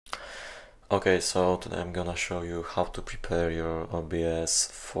Okay, so today I'm gonna show you how to prepare your OBS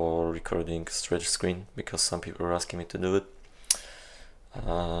for recording stretch screen, because some people are asking me to do it.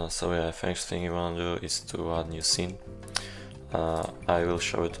 So yeah, first thing you wanna do is to add new scene. I will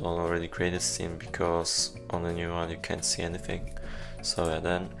show it on already created scene because on the new one you can't see anything. So yeah,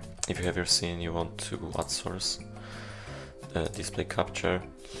 then if you have your scene, you want to add source, display capture,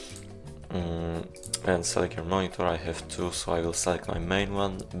 and select your monitor. I have two, so I will select my main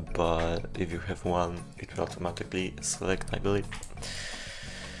one, but if you have one, it will automatically select, I believe.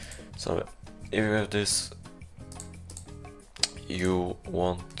 So if you have this, you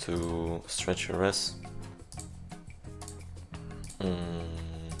want to stretch your res.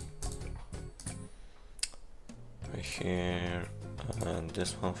 Right here, and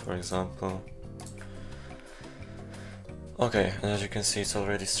this one for example. Okay, and as you can see, it's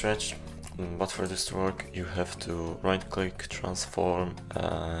already stretched. But for this to work, you have to right click, transform,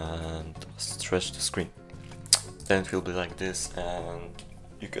 and stretch the screen. Then it will be like this, and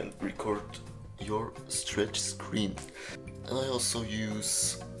you can record your stretch screen. And I also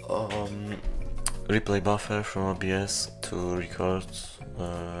use replay buffer from OBS to record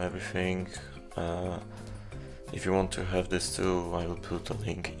everything. If you want to have this too, I will put a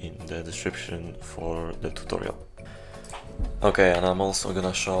link in the description for the tutorial. Okay, and I'm also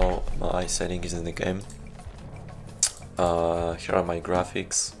gonna show my settings in the game. Here are my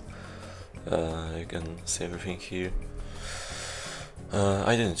graphics. You can see everything here.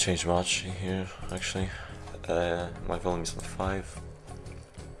 I didn't change much in here actually. My volume is on 5.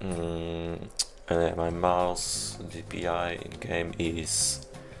 And my mouse DPI in game is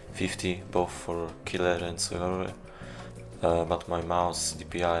 50, both for killer and survivor. But my mouse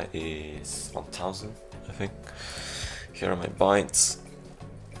DPI is 1000, I think. Here are my bytes,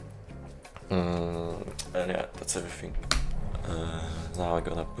 and yeah, that's everything. Now I'm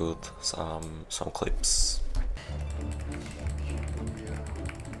gonna put some clips.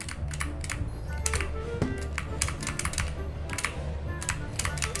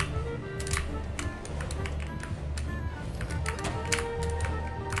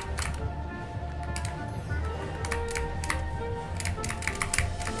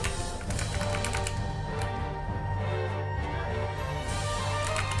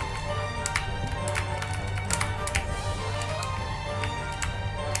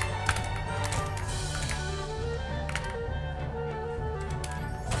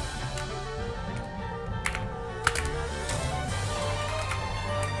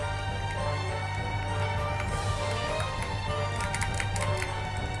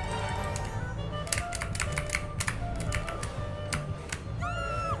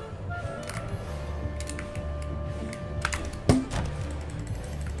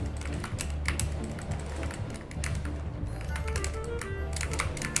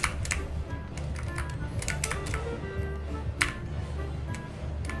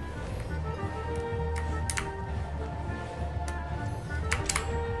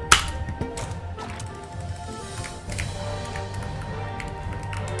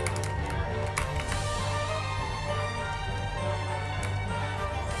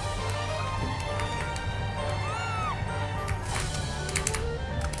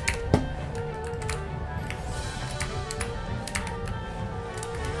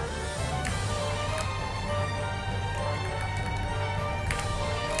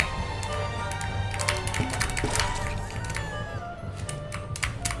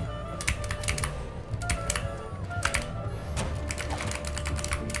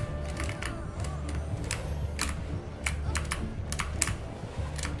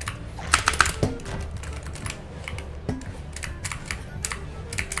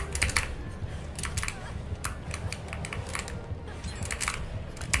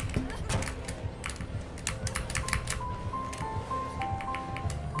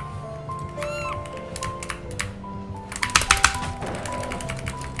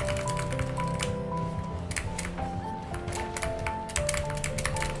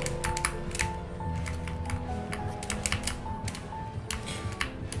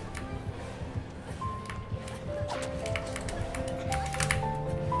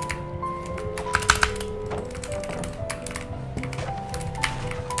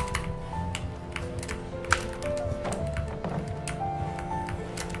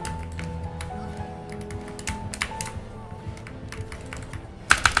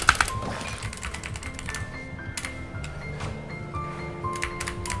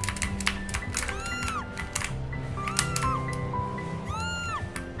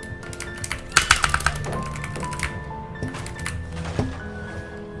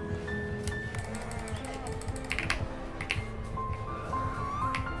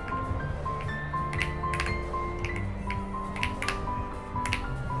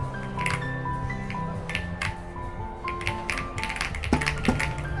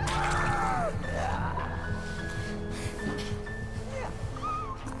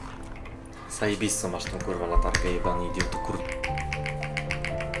 Zajebistą masz tą kurwa latarkę, jebany idioto, kurwa.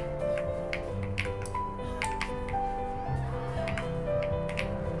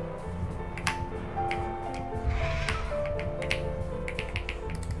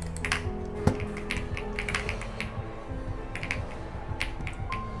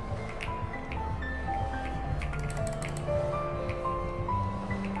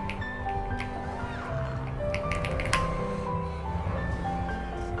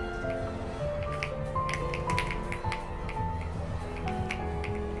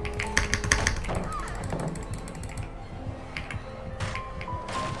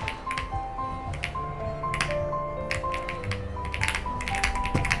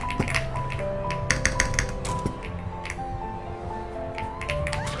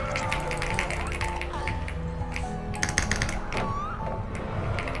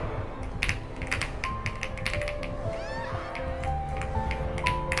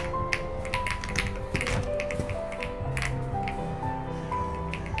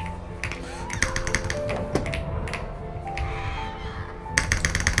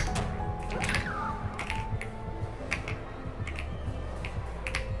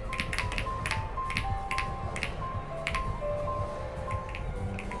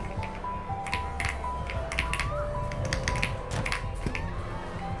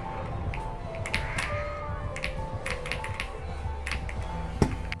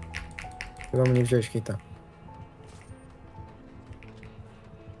 Chyba mnie wziąłeś hita.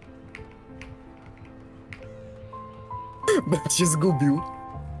 Będę się zgubił.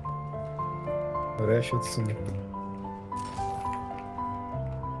 Dobra, ja się odsunę.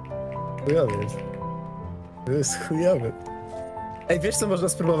 Chujowy jest. To jest chujowy. Ej, wiesz co można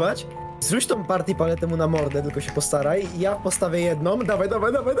spróbować? Zrzuć tą partii paletę mu na mordę, tylko się postaraj. Ja postawię jedną. Dawaj,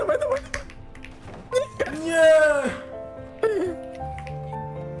 dawaj, dawaj, dawaj, dawaj. Nie!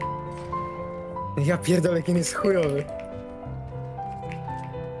 Ja pierdolę, jaki jest chujowy.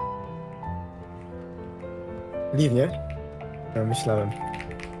 Liv, nie? Ja myślałem,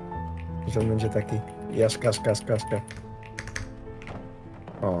 że on będzie taki jaszka.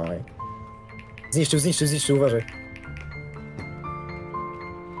 Oj. Zniszczył, uważaj.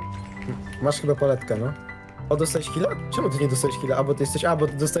 Masz chyba paletkę, no. O, dostałeś heala? Czemu ty nie dostałeś heala? A, bo ty jesteś... A, bo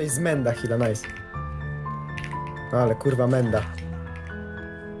ty dostałeś z Menda heala, nice. No, ale kurwa Menda.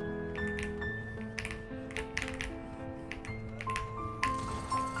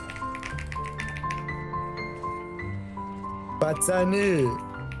 Pacany!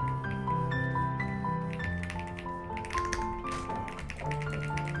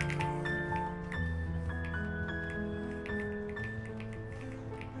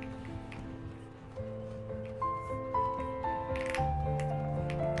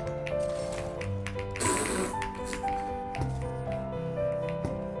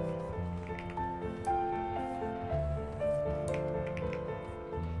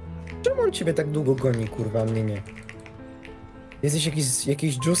 Czemu on ciebie tak długo goni, kurwa, a mnie nie? Jesteś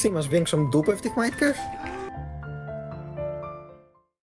jakiś juicy? Masz większą dupę w tych majtkach?